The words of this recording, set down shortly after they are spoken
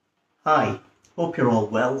Hi, hope you're all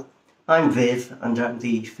well. I'm Viv and I'm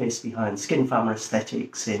the face behind Skin Farmer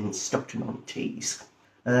Aesthetics in Stockton-on-Tees.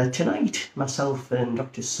 Tonight, myself and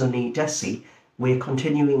Dr. Sunny Desi, we're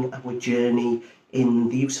continuing our journey in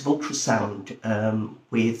the use of ultrasound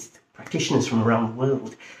with practitioners from around the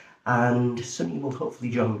world, and Sunny will hopefully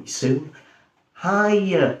join me soon.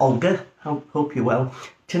 Hi, Olga. Hope you're well.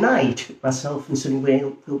 Tonight, myself and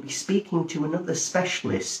Sunny will be speaking to another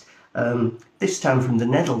specialist, this time from the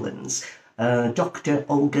Netherlands, Dr.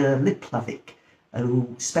 Olga Liplavik,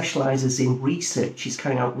 who specialises in research. She's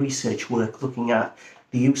carrying out research work looking at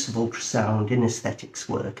the use of ultrasound in aesthetics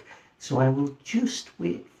work. So I will just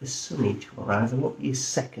wait for Sunny to arrive. I won't be a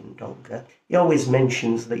second, Olga. He always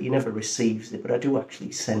mentions that he never receives it, but I do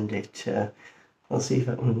actually send it. I'll see if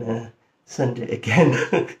I can send it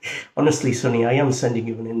again. Honestly, Sunny, I am sending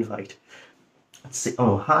you an invite. Let's see.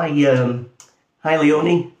 Oh, hi,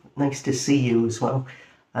 Leonie. Nice to see you as well.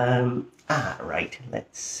 Right.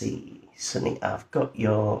 Let's see, Sunny. I've got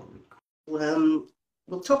your. We'll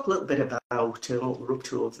talk a little bit about what we're up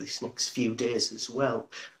to over this next few days as well.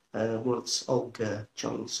 Once Olga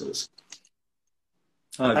joins us.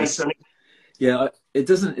 Hi, Sunny. Yeah, it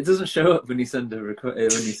doesn't show up when you send when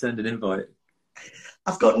you send an invite.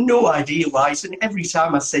 I've got no idea why. So every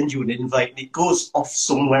time I send you an invite, it goes off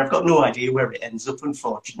somewhere. I've got no idea where it ends up,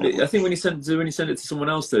 unfortunately. I think when you send it to someone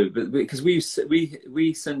else though, but because we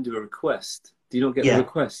send you a request. Do you not get the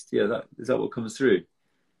request? Yeah, is that what comes through?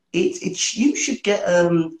 You should get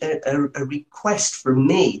a request from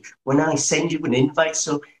me when I send you an invite.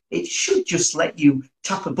 So it should just let you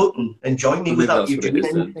tap a button and join me without you doing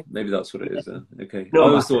anything. Maybe that's what it is then. Okay. No, I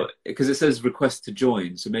always thought, because it says request to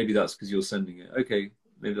join, so maybe that's because you're sending it. Okay,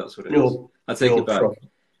 maybe that's what it is. I take it back. Problem.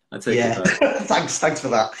 I take it back. Thanks for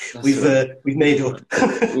that. We've made up.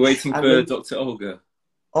 We're waiting for Dr. Olga.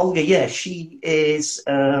 Olga, yeah, she is.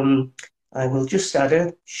 I will just add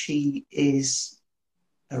her. She is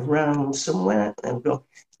around somewhere. There we go.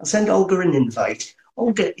 I'll send Olga an invite.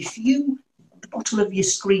 Olga, if you at the bottom of your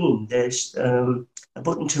screen, there's a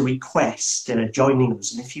button to request joining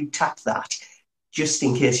us, and if you tap that, just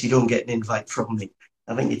in case you don't get an invite from me,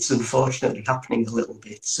 I think it's unfortunately happening a little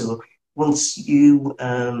bit. So once you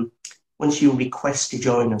request to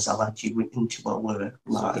join us, I'll add you into our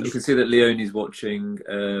live. You can see that Leonie's watching.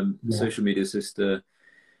 Social Media Sister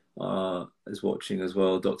is watching as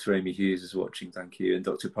well. Dr. Amy Hughes is watching, thank you, and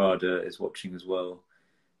Dr. Prada is watching as well.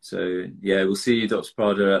 So yeah, we'll see you, Dr.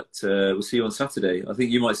 Prada, we'll see you on Saturday. I think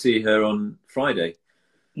you might see her on Friday.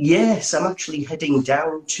 Yes, I'm actually heading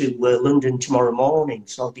down to London tomorrow morning,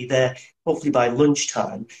 so I'll be there hopefully by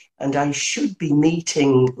lunchtime, and I should be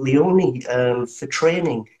meeting Leonie for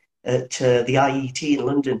training at the IET in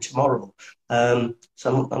London tomorrow. So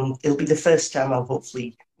it'll be the first time I'll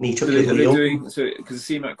hopefully meet up with Leonie. Because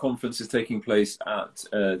the CMAC conference is taking place at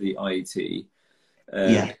the IET,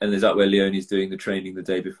 and is that where Leonie's doing the training the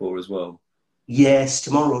day before as well? Yes,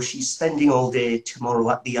 tomorrow. She's spending all day tomorrow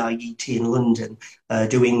at the IET in London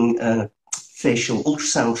doing facial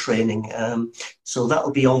ultrasound training. So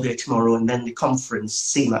that'll be all day tomorrow, and then the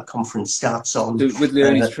conference, CMAC conference, starts on. So with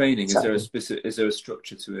Leonie's training, is there a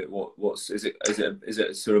structure to it? Is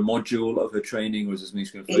it sort of module of her training, or is it something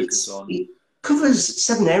she's going to focus on? It covers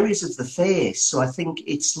 7 areas of the face, so I think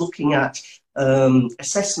it's looking at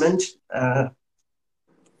assessment.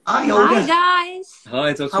 Hi, Olga. Hi, guys.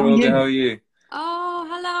 Hi, Dr. Olga. How are you? Oh,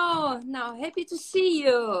 hello. Now, happy to see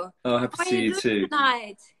you. Oh, happy to see you too.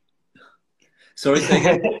 Tonight? Sorry, say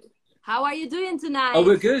again? How are you doing tonight? Oh,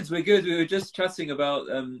 we're good. We're good. We were just chatting about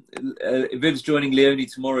Viv's joining Leonie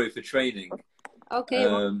tomorrow for training. Okay.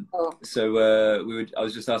 So I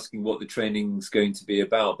was just asking what the training's going to be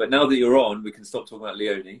about. But now that you're on, we can stop talking about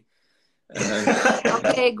Leonie.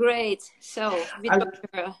 Okay, great. So,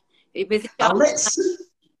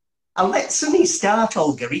 I'll let Sunny start,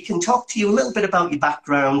 Olga. He can talk to you a little bit about your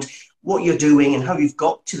background, what you're doing and how you've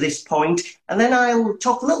got to this point. And then I'll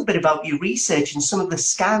talk a little bit about your research and some of the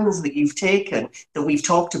scans that you've taken that we've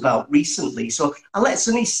talked about recently. So I'll let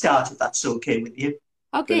Sunny start if that's okay with you.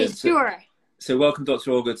 Okay, sure. So welcome,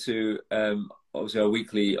 Dr. Olga, to obviously our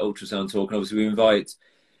weekly ultrasound talk. And obviously we invite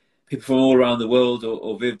people from all around the world,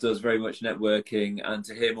 or Viv does very much networking, and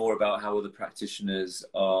to hear more about how other practitioners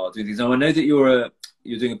are doing things. Now, I know that you're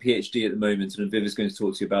doing a PhD at the moment, and Viv is going to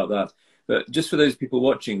talk to you about that. But just for those people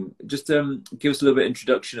watching, just give us a little bit of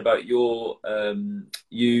introduction about your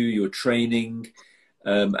training,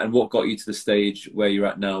 and what got you to the stage where you're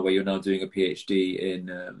at now, where you're now doing a PhD in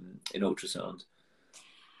ultrasound.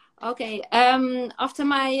 Okay. After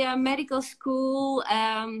my medical school,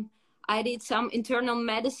 I did some internal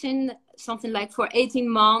medicine, something like for 18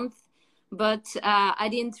 months. but I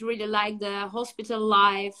didn't really like the hospital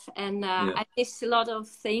life, and I missed a lot of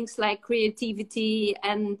things like creativity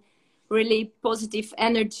and really positive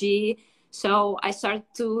energy. So I started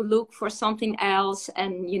to look for something else,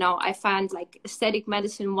 and I found like aesthetic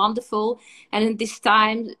medicine wonderful. And at this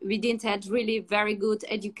time we didn't have really very good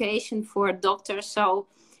education for doctors, so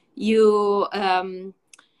you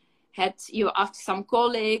ask some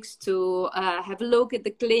colleagues to have a look at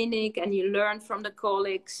the clinic, and you learn from the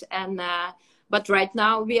colleagues. And but right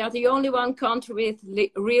now we are the only one country with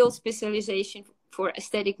real specialization for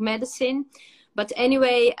aesthetic medicine. But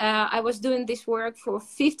anyway, I was doing this work for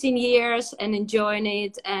 15 years and enjoying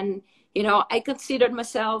it. And, I considered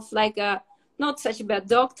myself like not such a bad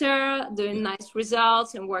doctor, doing nice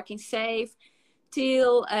results and working safe,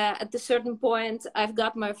 till at a certain point, I've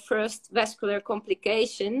got my first vascular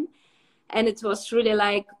complication. And it was really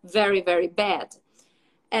like very, very bad.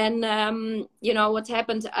 And, what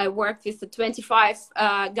happened, I worked with the 25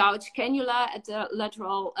 gauge cannula at the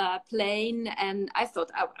lateral plane. And I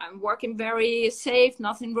thought I'm working very safe,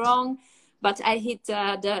 nothing wrong. But I hit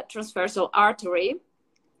the transversal artery.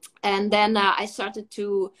 And then I started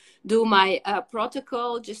to do my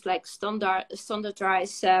protocol, just like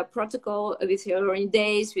standardized protocol with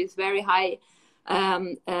hyaluronidase, with very high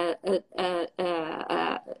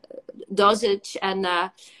dosage. And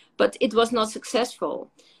but it was not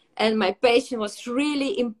successful. And my patient was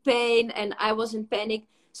really in pain, and I was in panic.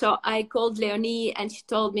 So I called Leonie, and she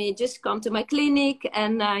told me, just come to my clinic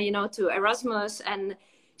and, to Erasmus. And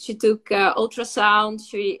she took ultrasound,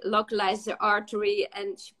 she localized the artery,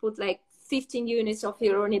 and she put like 15 units of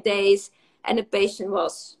hyaluronidase, and the patient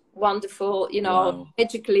was wonderful, Wow.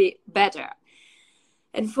 magically better.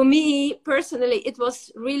 And for me personally, it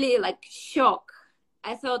was really like shock.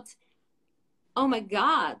 I thought, oh my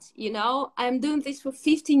God, I'm doing this for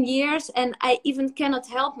 15 years and I even cannot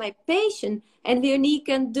help my patient. And Leonie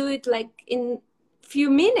can do it like in few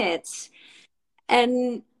minutes.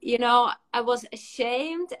 And, I was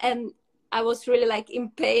ashamed, and I was really like in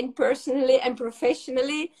pain personally and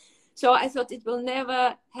professionally. So I thought it will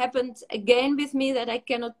never happen again with me, that I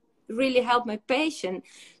cannot really help my patient.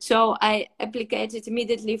 So I applied it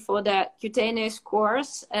immediately for the cutaneous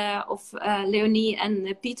course of Leonie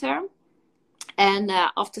and Peter. And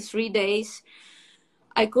after 3 days,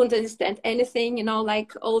 I couldn't understand anything,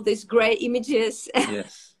 like all these gray images.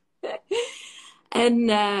 Yes. And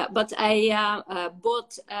but I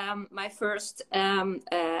bought my first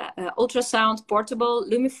ultrasound portable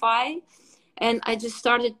Lumify, and I just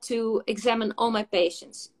started to examine all my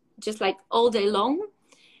patients, just like all day long.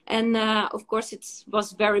 And of course, it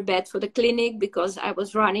was very bad for the clinic because I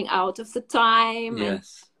was running out of the time.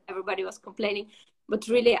 Yes. And everybody was complaining. But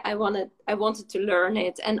really, I wanted to learn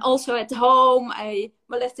it. And also at home, I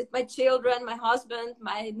molested my children, my husband,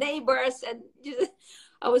 my neighbors, and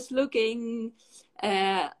I was looking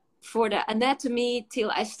for the anatomy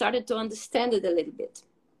till I started to understand it a little bit.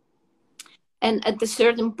 And at a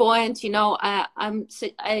certain point,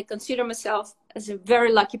 I consider myself as a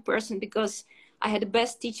very lucky person, because I had the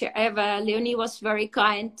best teacher ever. Leonie was very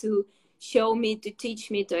kind to show me, to teach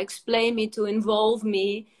me, to explain me, to involve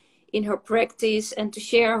me in her practice and to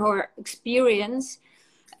share her experience.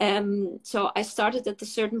 So I started at a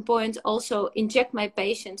certain point also inject my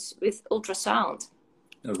patients with ultrasound.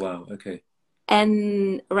 Oh, wow. Okay.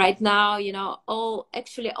 And right now, all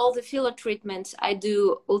the filler treatments I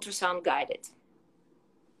do ultrasound guided.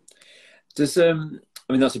 That's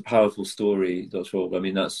a powerful story, Dr. Olga.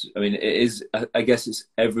 It is, I guess it's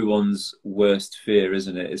everyone's worst fear,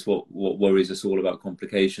 isn't it? It's what worries us all about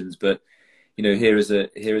complications. But here is a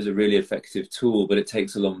really effective tool, but it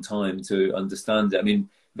takes a long time to understand it.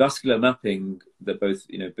 Vascular mapping that both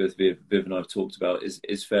Viv and I have talked about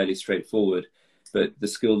is fairly straightforward, but the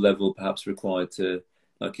skill level perhaps required to,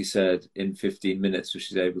 like you said, in 15 minutes,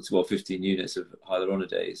 which is able to, 15 units of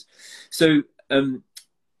hyaluronidase. So,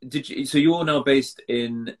 so you're now based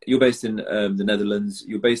in the Netherlands.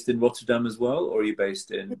 You're based in Rotterdam as well, or are you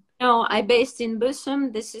based in? No, I'm based in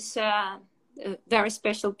Bussum. This is a very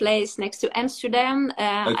special place next to Amsterdam.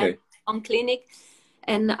 Okay. I'm on clinic,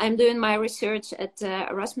 and I'm doing my research at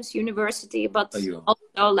Erasmus University. But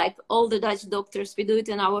also, like all the Dutch doctors, we do it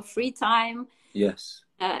in our free time. Yes.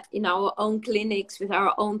 In our own clinics with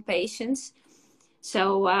our own patients.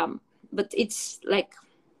 So, but it's like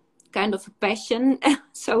kind of a passion.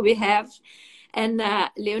 So we have, and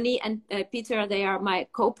Leonie and Peter, they are my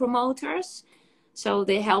co-promoters. So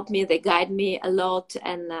they help me, they guide me a lot,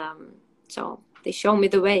 and so they show me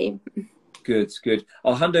the way. Good.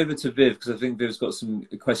 I'll hand over to Viv, because I think Viv's got some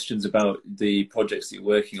questions about the projects that you're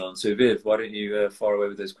working on. So Viv, why don't you fire away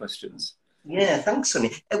with those questions? Yeah, thanks,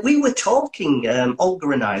 Sonny. We were talking, Olga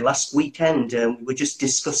and I, last weekend. We were just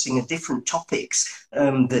discussing different topics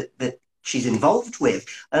that she's involved with.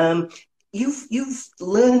 You've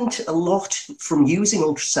learned a lot from using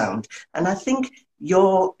ultrasound, and I think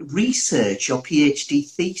your research, your PhD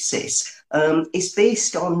thesis, is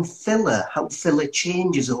based on filler, how filler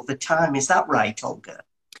changes over time. Is that right, Olga?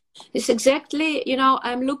 It's exactly, you know,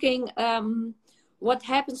 I'm looking what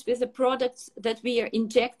happens with the products that we are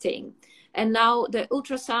injecting. And now the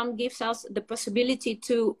ultrasound gives us the possibility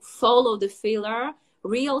to follow the filler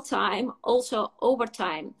real time, also over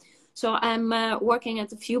time. So I'm working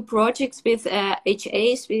at a few projects with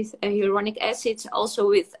HAs, with hyaluronic acids, also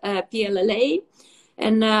with PLLA,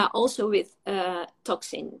 and also with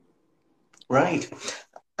toxin. Right.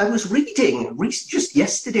 I was reading just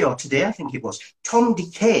yesterday or today, I think it was, Tom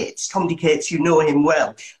DeCates. Tom DeCates, you know him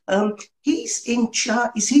well. He's in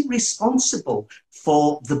charge. Is he responsible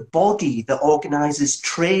for the body that organises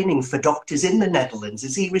training for doctors in the Netherlands?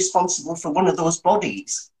 Is he responsible for one of those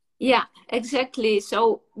bodies? Yeah, exactly.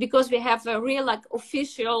 So because we have a real like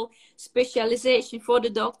official specialization for the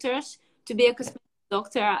doctors to be a cosmetic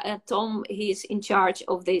doctor, Tom, he's in charge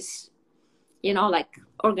of this, you know, like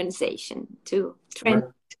organization to train. Right.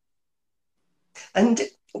 And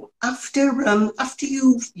after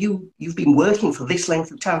you've been working for this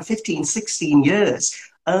length of time, 15, 16 years,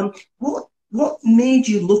 what made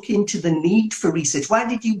you look into the need for research? Why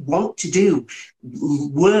did you want to do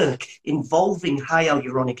work involving high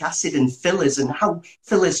hyaluronic acid and fillers and how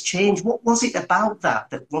fillers change? What was it about that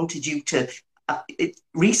wanted you to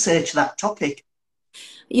research that topic?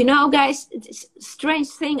 You know, guys, it's a strange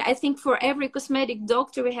thing. I think for every cosmetic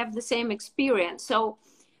doctor, we have the same experience. So,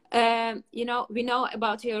 you know, we know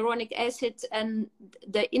about hyaluronic acid, and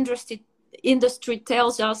the industry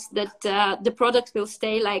tells us that the product will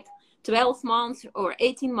stay like 12 months or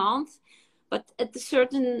 18 months. But at a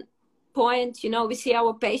certain point, you know, we see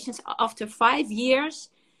our patients after 5 years,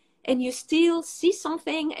 and you still see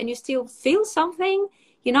something and you still feel something.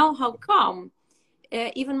 You know, how come?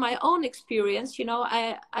 Even my own experience, you know,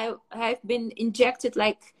 I have been injected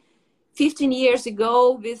like 15 years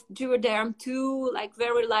ago with Duoderm 2, like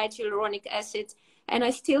very light hyaluronic acid, and I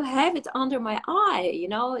still have it under my eye, you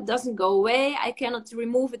know, it doesn't go away. I cannot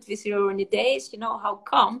remove it with hyaluronidase, you know, how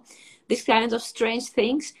come? This kind of strange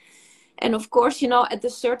things. And of course, you know, at a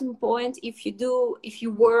certain point, if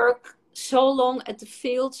you work so long at the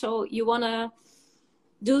field, so you want to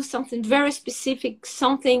do something very specific,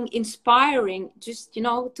 something inspiring, just, you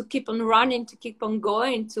know, to keep on running, to keep on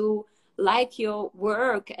going, to like your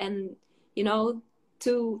work, and, you know,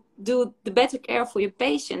 to do the better care for your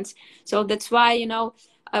patients. So that's why, you know,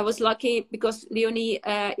 I was lucky because Leonie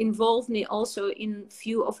involved me also in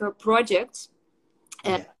few of her projects.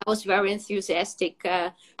 And I was very enthusiastic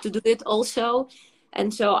to do it also.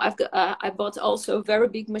 And so I bought also a very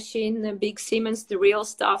big machine, a big Siemens, the real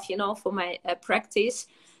stuff, you know, for my practice.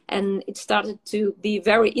 And it started to be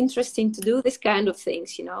very interesting to do this kind of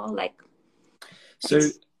things, you know, like. So,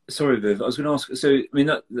 sorry, Viv, I was going to ask, so, I mean,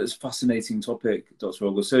 that's a fascinating topic, Dr.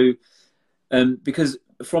 Olga. So, because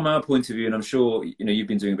from our point of view, and I'm sure, you know, you've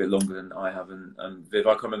been doing a bit longer than I have, and Viv,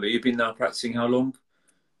 I can't remember, you've been now practicing how long?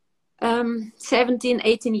 17,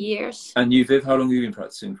 18 years. And you, Viv, how long have you been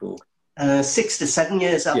practicing for? 6 to 7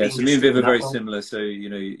 years. Yeah, so me and Viv are very similar. So, you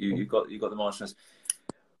know, you got the martial arts.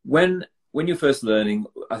 When you're first learning,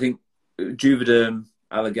 I think Juvederm,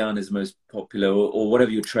 Allergan is the most popular, or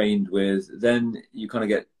whatever you're trained with. Then you kind of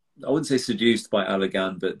get, I wouldn't say seduced by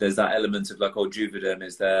Allergan, but there's that element of like, oh, Juvederm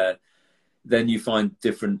is there. Then you find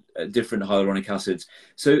different hyaluronic acids.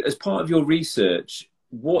 So as part of your research,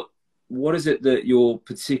 what is it that you're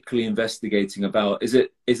particularly investigating about? Is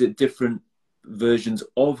it different versions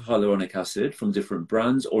of hyaluronic acid from different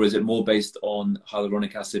brands, or is it more based on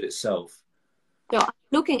hyaluronic acid itself? So I'm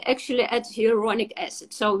looking actually at hyaluronic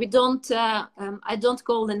acid. So we don't, I don't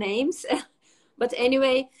call the names, but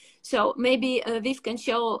anyway, so maybe Viv can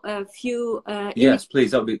show a few yes,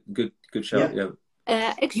 please, that would be good shout. Yeah.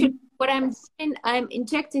 Actually, what I'm doing, I'm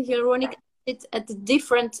injecting hyaluronic acid at the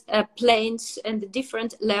different planes and the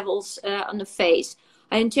different levels on the face.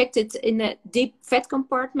 I inject it in deep fat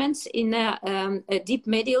compartments, in a deep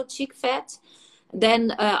medial cheek fat,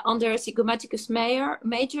 then under zygomaticus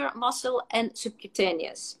major muscle and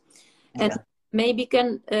subcutaneous. Yeah. And maybe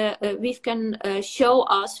we can show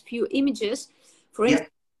us few images. For instance,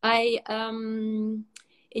 I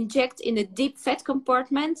inject in the deep fat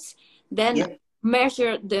compartments, then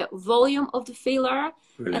measure the volume of the filler.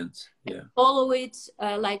 Brilliant. Yeah. Follow it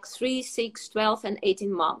like 3, 6, 12, and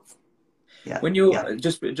 18 months. Yeah. When you're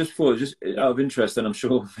just out of interest, and I'm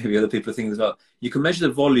sure maybe other people are thinking as well, you can measure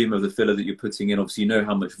the volume of the filler that you're putting in. Obviously, you know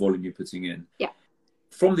how much volume you're putting in. Yeah.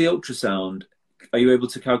 From the ultrasound, are you able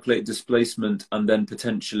to calculate displacement and then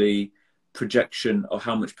potentially projection, or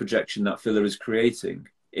how much projection that filler is creating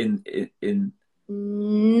in?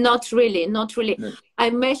 Not really. No. I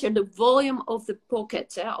measure the volume of the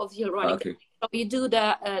pocket of the hyaluronic. Okay. So you do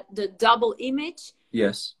the double image.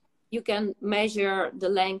 Yes. You can measure the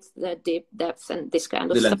length, the depth, and this kind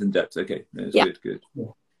of The stuff. length and depth. Okay. That's good. Yeah.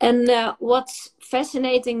 And what's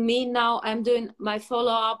fascinating me now, I'm doing my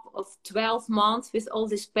follow-up of 12 months with all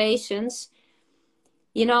these patients.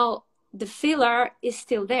 You know, the filler is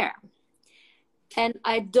still there. And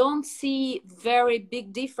I don't see very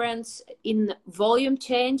big difference in volume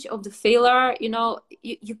change of the filler. You know,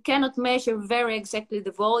 you cannot measure very exactly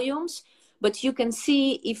the volumes, but you can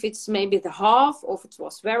see if it's maybe the half, or if it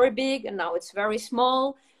was very big and now it's very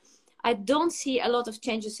small. I don't see a lot of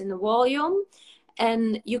changes in the volume.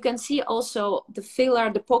 And you can see also the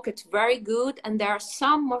filler, the pocket, very good. And there are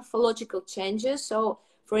some morphological changes. So,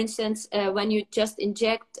 for instance, when you just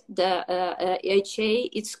inject the HA,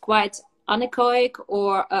 it's quite anechoic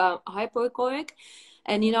or hypoechoic.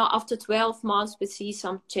 And, you know, after 12 months, we see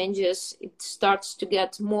some changes. It starts to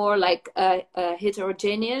get more like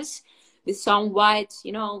heterogeneous with some white,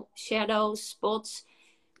 you know, shadows, spots,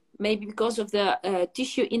 maybe because of the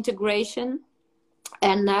tissue integration.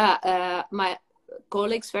 And my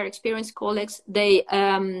colleagues, very experienced colleagues, they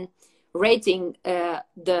rating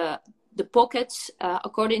the pockets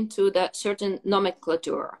according to the certain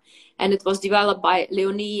nomenclature. And it was developed by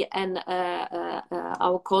Leonie and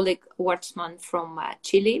our colleague Wartzman from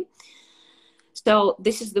Chile. So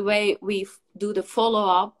this is the way we do the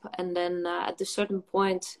follow-up. And then at a certain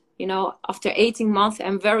point, you know, after 18 months,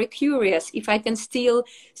 I'm very curious if I can still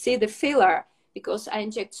see the filler, because I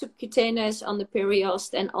inject subcutaneous on the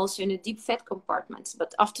periost and also in the deep fat compartments.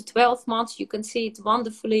 But after 12 months, you can see it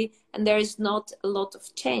wonderfully, and there is not a lot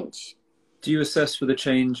of change. Do you assess for the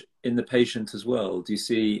change in the patient as well? Do you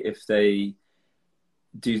see if they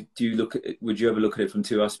do you look at it, would you ever look at it from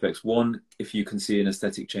two aspects? One, if you can see an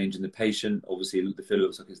aesthetic change in the patient, obviously the filler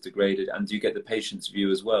looks like it's degraded, and do you get the patient's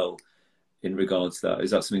view as well in regards to that?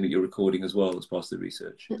 Is that something that you're recording as well as part of the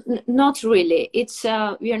research? Not really. It's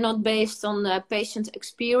we are not based on the patient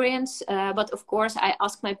experience, but of course I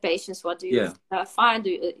ask my patients, what do you find?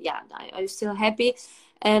 Are you still happy?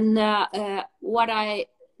 And what I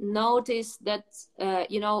noticed that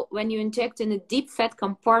you know, when you inject in a deep fat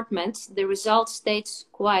compartment, the result stays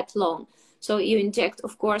quite long. So you inject,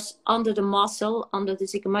 of course, under the muscle, under the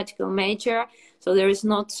zygomatical major, so there is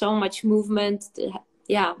not so much movement.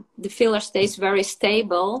 The filler stays very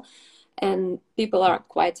stable, and people are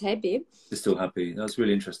quite happy. They're still happy. That's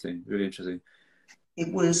really interesting. Really interesting.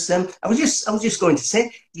 It was. I was just going to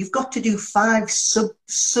say, you've got to do 5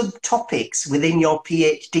 subtopics within your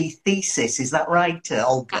PhD thesis. Is that right,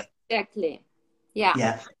 Olga? Exactly. Yeah.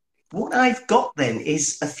 Yeah. What I've got then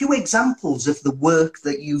is a few examples of the work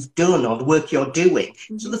that you've done or the work you're doing.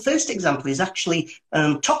 Mm-hmm. So the first example is actually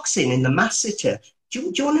toxin in the masseter. Do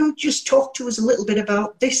you want to just talk to us a little bit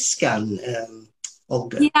about this scan,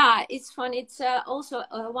 Olga? Yeah, it's fun. It's also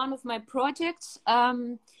one of my projects.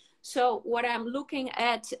 So what I'm looking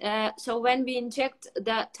at, so when we inject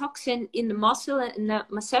the toxin in the muscle, in the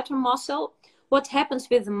masseter muscle, what happens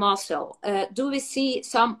with the muscle? Do we see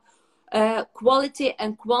some quality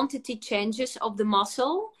and quantity changes of the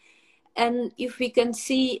muscle? And if we can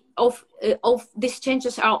see of these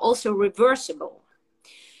changes are also reversible.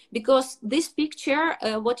 Because this picture,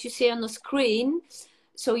 what you see on the screen,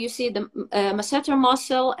 so you see the masseter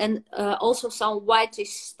muscle and also some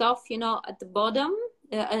whitish stuff, you know, at the bottom,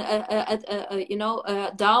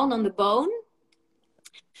 down on the bone.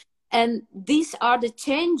 And these are the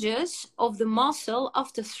changes of the muscle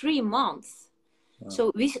after 3 months. Wow.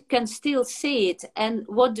 So we can still see it. And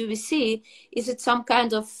what do we see? Is it some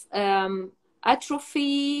kind of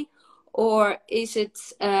atrophy, or is it...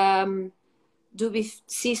 do we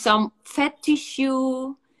see some fat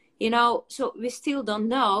tissue, you know? So we still don't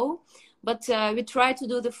know, but we try to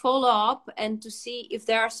do the follow-up and to see if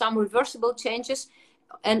there are some reversible changes,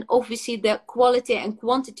 and obviously the quality and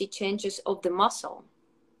quantity changes of the muscle.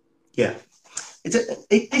 Yeah.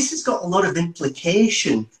 This has got a lot of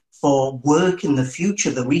implication for work in the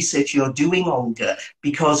future, the research you're doing, Olga,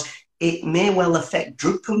 because it may well affect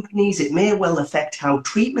drug companies. It may well affect how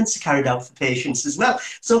treatments are carried out for patients as well.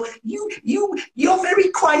 So you're very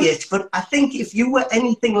quiet, but I think if you were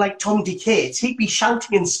anything like Tom DeCates, he'd be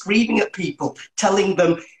shouting and screaming at people, telling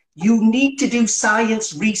them, you need to do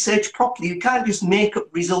science research properly. You can't just make up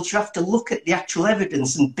results. You have to look at the actual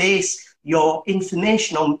evidence and base your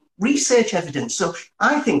information on research evidence. So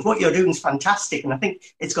I think what you're doing is fantastic, and I think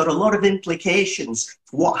it's got a lot of implications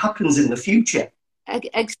for what happens in the future.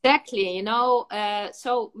 Exactly, you know,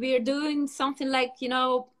 so we're doing something like, you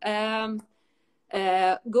know,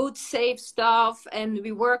 good, safe stuff, and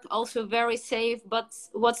we work also very safe, but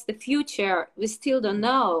what's the future? We still don't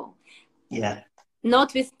know. Yeah.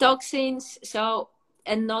 Not with toxins, so,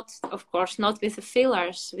 and not, of course, not with the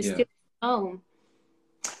fillers. We still don't know.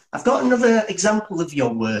 I've got another example of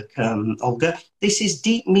your work, Olga. This is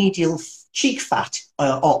deep medial cheek fat,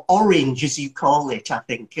 or orange, as you call it, I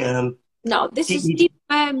think. No, this is deep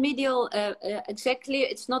medial, exactly.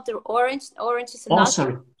 It's not the orange. Orange is another. Oh,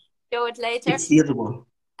 sorry. Show it later. It's the other one.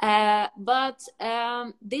 But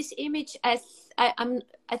this image, I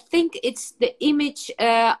think it's the image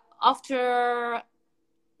after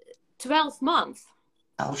 12 months.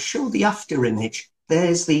 I'll show the after image.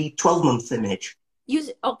 There's the 12-month image.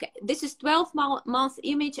 Okay, this is 12-month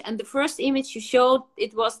image, and the first image you showed,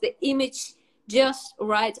 it was the image just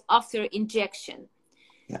right after injection.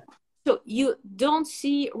 Yeah. So you don't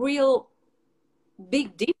see real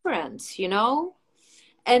big difference, you know?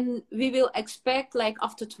 And we will expect, like,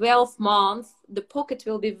 after 12 months, the pocket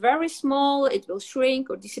will be very small, it will shrink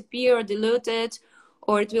or disappear or diluted,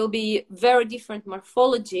 or it will be very different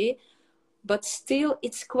morphology, but still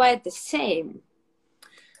it's quite the same.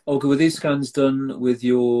 Olga, were these scans done with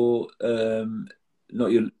your,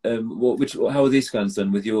 not your, how are these scans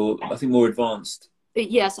done? With your, I think, more advanced?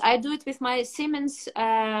 Yes, I do it with my Siemens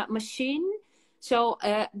machine. So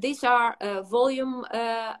these are volume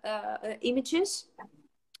images.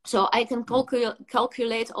 So I can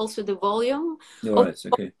calculate also the volume. All right,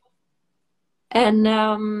 okay. And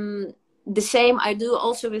the same I do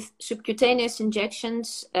also with subcutaneous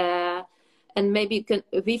injections. And maybe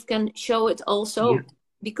we can show it also. Yeah.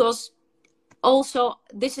 Because also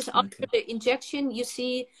this is after the injection, you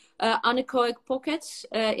see anechoic pockets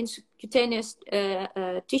in subcutaneous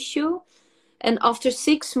tissue, and after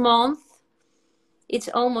 6 months it's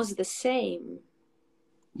almost the same.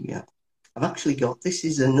 Yeah, I've actually got, this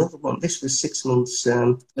is another one. This was 6 months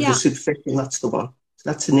of the superficial. That's the one. So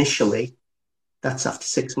that's initially, that's after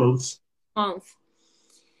 6 months.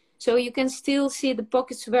 So you can still see the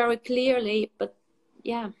pockets very clearly, but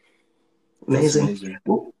yeah. Amazing.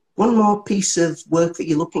 Well, one more piece of work that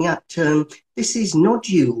you're looking at. This is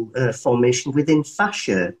nodule formation within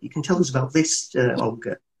fascia. You can tell us about this,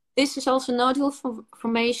 Olga. This is also nodule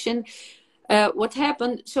formation. What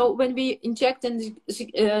happened? So when we inject in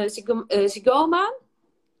zygoma,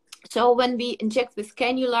 so when we inject with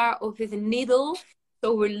cannula or with a needle,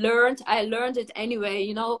 so I learned it anyway.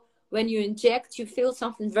 You know, when you inject, you feel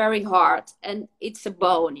something very hard, and it's a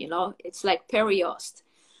bone. You know, it's like periost.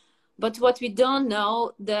 But what we don't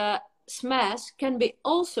know, the smash can be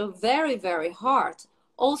also very, very hard,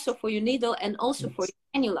 also for your needle and also for your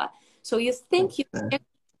cannula. So you think you inject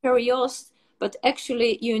periost, but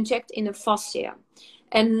actually you inject in a fascia.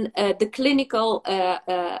 And the clinical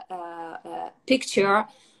picture,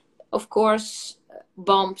 of course,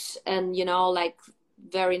 bumps and, you know, like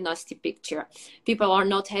very nasty picture. People are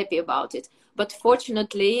not happy about it. But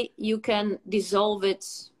fortunately, you can dissolve it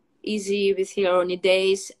easy with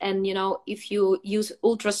hyaluronidase, and you know, if you use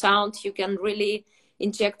ultrasound, you can really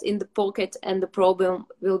inject in the pocket and the problem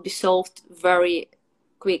will be solved very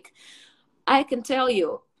quick. I can tell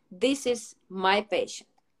you, this is my patient.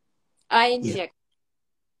 I inject.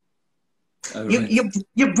 Yeah. Oh,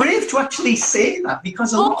 you're brave to actually say that,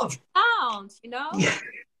 because a lot of sounds, you know. Yeah.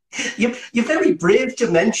 You're very brave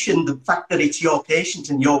to mention the fact that it's your patient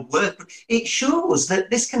and your work. It shows that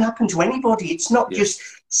this can happen to anybody. It's not just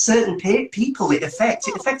certain people it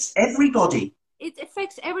affects everybody. It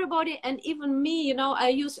affects everybody, and even me, you know, I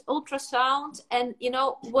use ultrasound, and you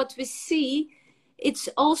know, what we see, it's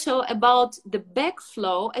also about the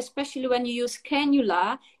backflow, especially when you use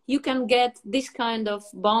cannula, you can get this kind of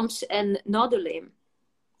bumps and noduling.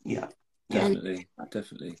 Yeah. Definitely.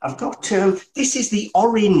 I've got this is the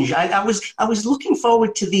orange. I was looking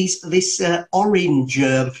forward to this orange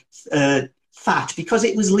fat, because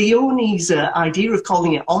it was Leonie's idea of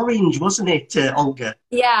calling it orange, wasn't it, Olga?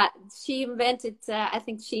 Yeah, she invented. I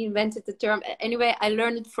think she invented the term. Anyway, I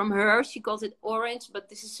learned it from her. She calls it orange, but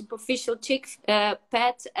this is superficial cheek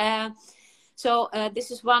pad. So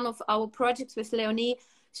this is one of our projects with Leonie.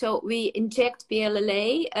 So we inject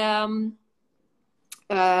PLLA.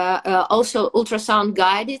 Also ultrasound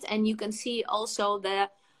guided, and you can see also the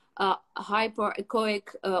hyperechoic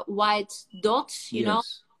white dots, you know,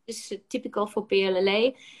 this is typical for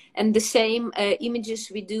PLLA, and the same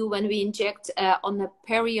images we do when we inject on the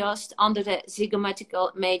periost under the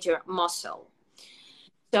zygomatical major muscle.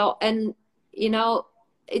 So, and you know,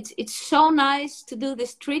 it's so nice to do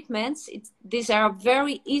these treatments. These are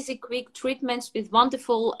very easy, quick treatments with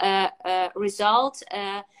wonderful results.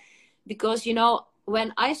 Because you know,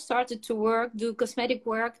 when I started to do cosmetic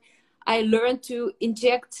work, I learned to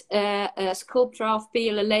inject a Sculptra of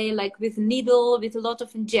PLLA, like with needle, with a lot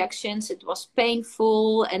of injections. It was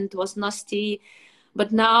painful and it was nasty.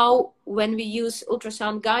 But now when we use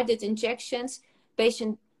ultrasound guided injections,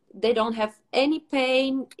 patients, they don't have any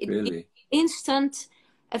pain. Really? Instant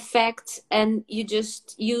effect, and you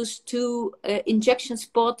just use 2 injection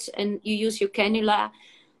spots and you use your cannula.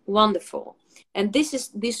 Wonderful. And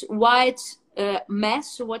this white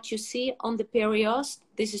mass, what you see on the periost,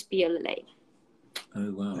 this is PLLA.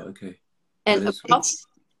 Oh wow, okay. And above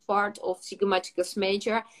part of zygomatitis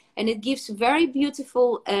major, and it gives very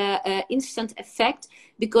beautiful instant effect,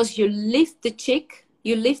 because you lift the cheek,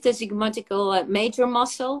 you lift the zygomatical major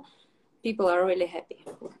muscle. People are really happy.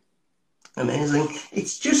 Amazing.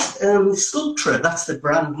 It's just Sculptra, that's the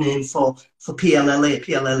brand name for PLLA.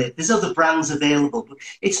 PLLA. There's other brands available, but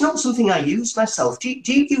it's not something I use myself. Do you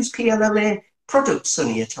use PLLA products,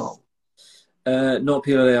 Sunny, at all? Not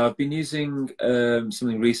PLLA. I've been using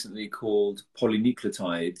something recently called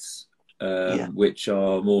polynucleotides, which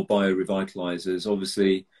are more biorevitalizers.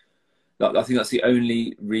 Obviously, I think that's the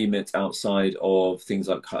only remit outside of things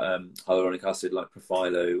like hyaluronic acid, like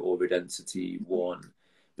Profhilo or Redensity 1.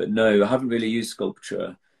 But no, I haven't really used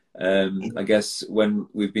Sculptra. I guess when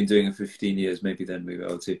we've been doing it for 15 years, maybe then we'll be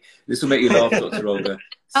able to. This will make you laugh, Dr. Olga.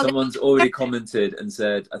 Someone's already commented and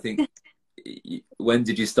said, I think, when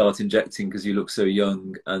did you start injecting? Because you look so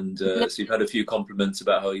young. And so you've had a few compliments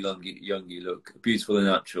about how young you look. Beautiful and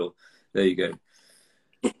natural. There you go.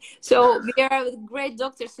 So we are great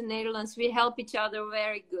doctors in Netherlands. We help each other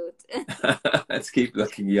very good. Let's keep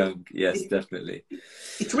looking young. Yes, definitely.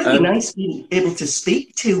 It's really nice being able to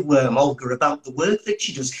speak to Olga about the work that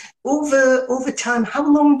she does. Over time, how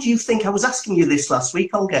long do you think, I was asking you this last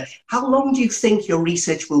week, Olga, how long do you think your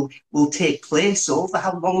research will take place over?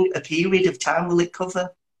 How long a period of time will it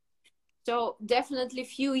cover? So definitely a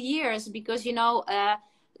few years, because, you know,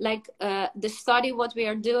 the study what we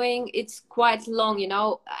are doing, it's quite long, you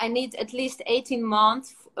know. I need at least 18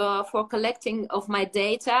 months for collecting of my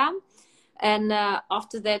data, and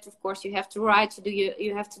after that, of course, you have to write,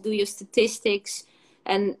 you have to do your statistics,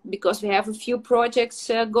 and because we have a few projects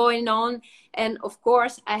going on, and of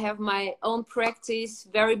course I have my own practice,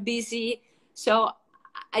 very busy, so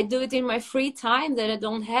I do it in my free time that I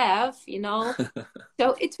don't have, you know.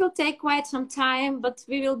 So it will take quite some time, but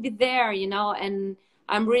we will be there, you know. And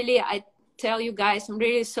I tell you guys, I'm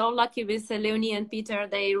really so lucky with Leonie and Peter.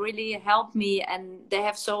 They really help me, and they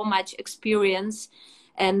have so much experience.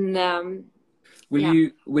 And will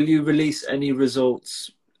you release any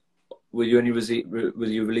results? Will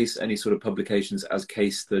you release any sort of publications as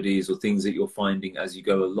case studies or things that you're finding as you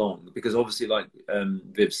go along? Because obviously, like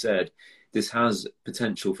Viv said, this has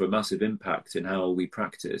potential for a massive impact in how we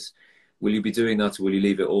practice. Will you be doing that, or will you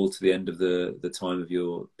leave it all to the end of the time of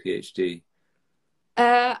your PhD?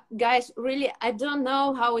 Guys, really, I don't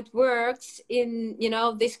know how it works in, you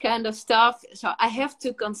know, this kind of stuff. So I have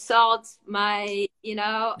to consult my, you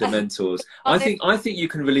know, the mentors. I think you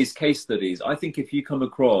can release case studies. I think if you come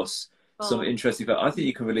across some interesting, I think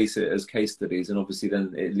you can release it as case studies, and obviously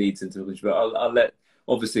then it leads into. But I'll let.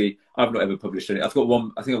 Obviously, I've not ever published any. I've got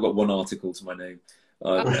one. I think I've got one article to my name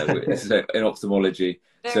in ophthalmology.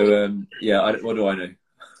 What do I know?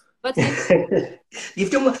 But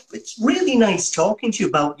you've done. It's really nice talking to you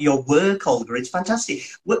about your work, Olga. It's fantastic.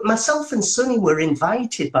 Myself and Sunny were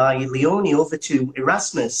invited by Leonie over to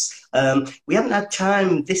Erasmus. We haven't had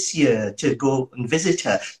time this year to go and visit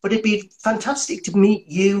her, but it'd be fantastic to meet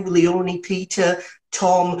you, Leonie, Peter,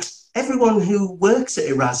 Tom, everyone who works at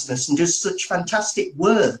Erasmus and does such fantastic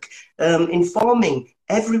work, informing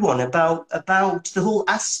everyone about the whole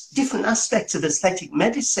different aspects of aesthetic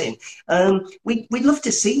medicine. We'd love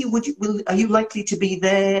to see you. Are you likely to be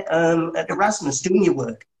there at Erasmus doing your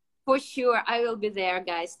work? For sure, I will be there,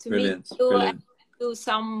 guys, to meet you and do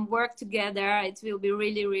some work together. It will be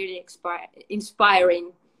really, really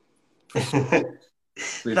inspiring.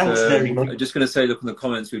 Thanks very much. I'm just going to say, look in the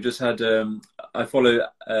comments. We've just had. I follow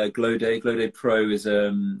Glowday. Glowday Pro is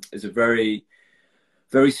a very,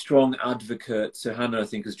 very strong advocate. So Hannah, I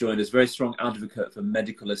think, has joined us. Very strong advocate for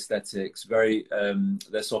medical aesthetics. Very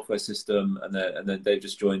their software system, and then they've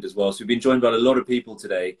just joined as well. So we've been joined by a lot of people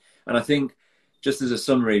today. And I think, just as a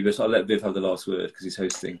summary, but I'll let Viv have the last word because he's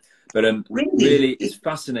hosting. But really, it's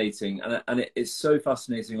fascinating, and it's so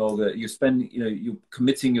fascinating, Olga. You're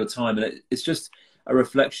committing your time, and it's just a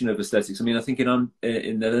reflection of aesthetics. I mean, I think in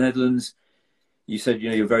the Netherlands, you said,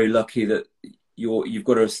 you're very lucky that you've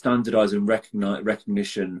got a standardized and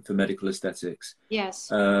recognition for medical aesthetics. Yes.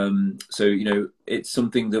 So, it's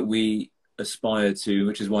something that we aspire to,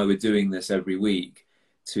 which is why we're doing this every week,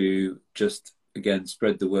 to just, again,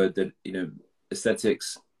 spread the word that,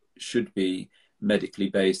 aesthetics should be medically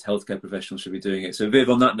based, healthcare professionals should be doing it. So Viv,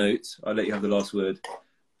 on that note, I'll let you have the last word.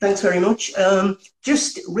 Thanks very much.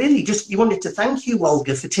 Just you wanted to thank you,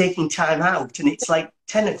 Olga, for taking time out. And it's like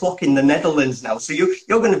 10 o'clock in the Netherlands now, so you're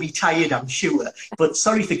going to be tired, I'm sure. But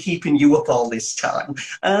sorry for keeping you up all this time.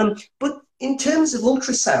 But in terms of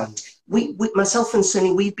ultrasound, myself and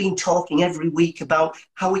Sunny, we've been talking every week about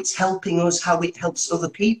how it's helping us, how it helps other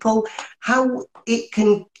people, how it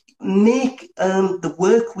can make the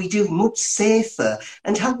work we do much safer,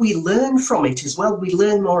 and how we learn from it as well. We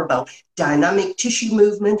learn more about dynamic tissue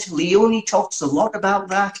movement. Leonie talks a lot about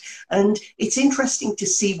that, and it's interesting to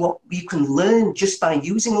see what you can learn just by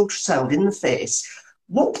using ultrasound in the face.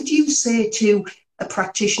 What would you say to a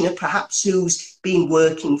practitioner perhaps who's been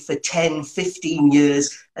working for 10, 15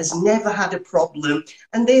 years, has never had a problem,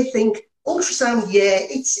 and they think, ultrasound, yeah,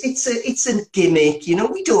 it's a gimmick,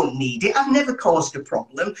 we don't need it. I've never caused a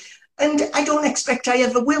problem, and I don't expect I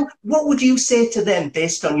ever will. What would you say to them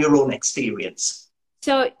based on your own experience?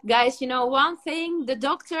 So, guys, one thing, the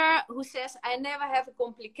doctor who says, I never have a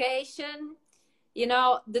complication,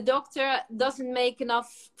 the doctor doesn't make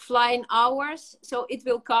enough flying hours, so it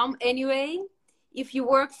will come anyway. If you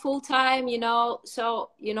work full time, it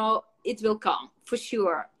will come for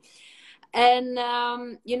sure. And,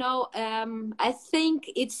 I think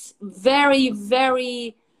it's very,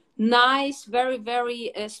 very nice, very,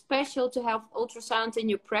 very special to have ultrasound in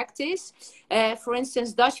your practice. For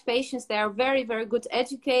instance, Dutch patients, they are very, very good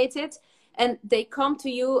educated, and they come to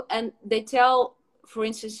you and they tell, for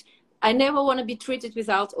instance, I never want to be treated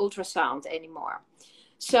without ultrasound anymore.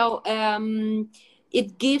 So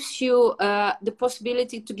it gives you the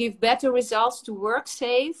possibility to give better results, to work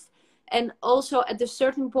safe. And also at a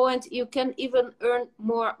certain point, you can even earn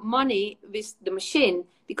more money with the machine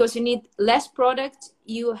because you need less product.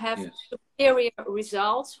 You have superior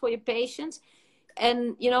results for your patients.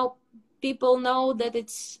 And, people know that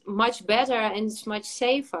it's much better and it's much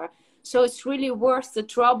safer. So it's really worth the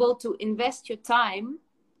trouble to invest your time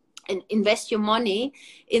and invest your money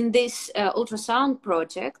in this ultrasound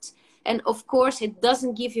project. And of course, it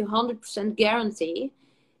doesn't give you 100% guarantee.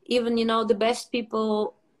 Even, the best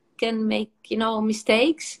people can make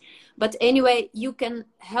mistakes, but anyway, you can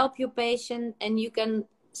help your patient and you can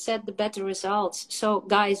set the better results. So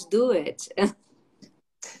guys, do it.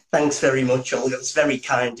 Thanks very much, Olga. It's very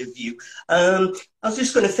kind of you. I was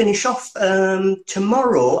just going to finish off.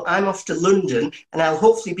 Tomorrow I'm off to London, and I'll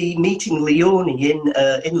hopefully be meeting Leonie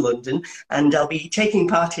in London, and I'll be taking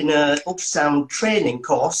part in an ultrasound training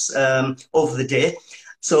course over the day.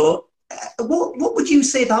 So what would you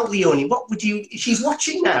say about Leonie? She's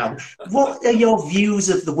watching now. What are your views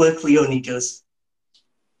of the work Leonie does?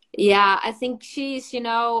 Yeah, I think she's,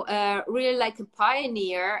 really like a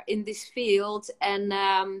pioneer in this field.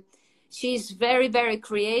 And she's very, very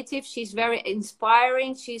creative. She's very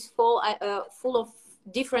inspiring. She's full of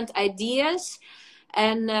different ideas.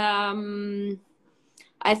 And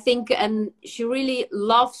I think, and she really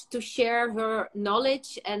loves to share her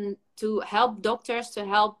knowledge and to help doctors, to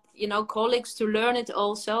help colleagues to learn it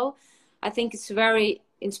also. I think it's a very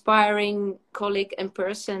inspiring colleague and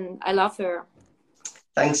person. I love her.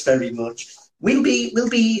 Thanks very much. We'll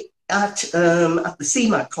be at the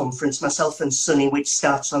CMAC conference, myself and Sunny, which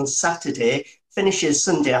starts on Saturday, finishes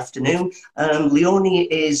Sunday afternoon. Leonie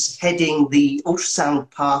is heading the ultrasound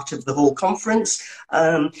part of the whole conference.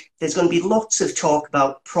 There's going to be lots of talk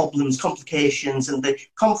about problems, complications, and the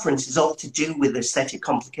conference is all to do with aesthetic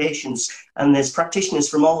complications. And there's practitioners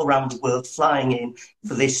from all around the world flying in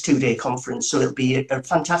for this two-day conference. So it'll be a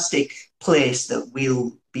fantastic place that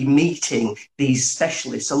we'll be meeting these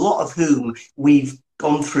specialists, a lot of whom we've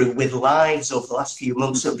gone through with lives over the last few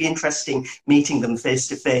months. So it'll be interesting meeting them face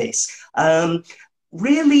to face.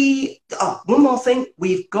 Really, one more thing,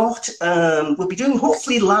 we've got, we'll be doing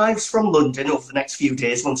hopefully lives from London over the next few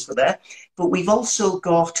days once we're there, but we've also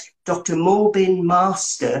got Dr. Mobin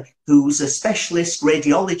Master, who's a specialist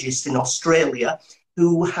radiologist in Australia,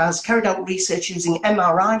 who has carried out research using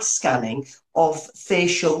MRI scanning of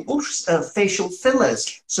facial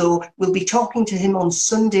fillers. So we'll be talking to him on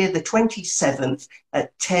Sunday the 27th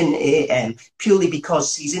at 10 a.m. purely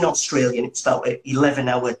because he's in Australia and it's about an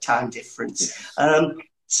 11-hour time difference.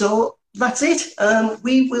 So that's it.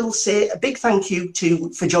 We will say a big thank you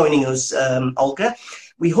for joining us, Olga.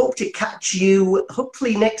 We hope to catch you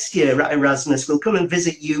hopefully next year at Erasmus. We'll come and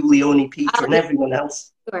visit you, Leonie, Peter, and everyone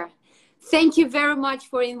else. Sure. Thank you very much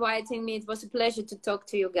for inviting me. It was a pleasure to talk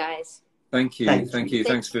to you guys. Thank you. Thank you.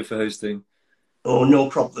 Thanks for hosting. Oh, no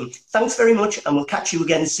problem. Thanks very much, and we'll catch you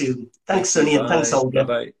again soon. Thanks, Sunny, and thanks, Olga.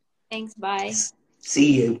 Bye-bye. Thanks. Bye.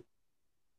 See you.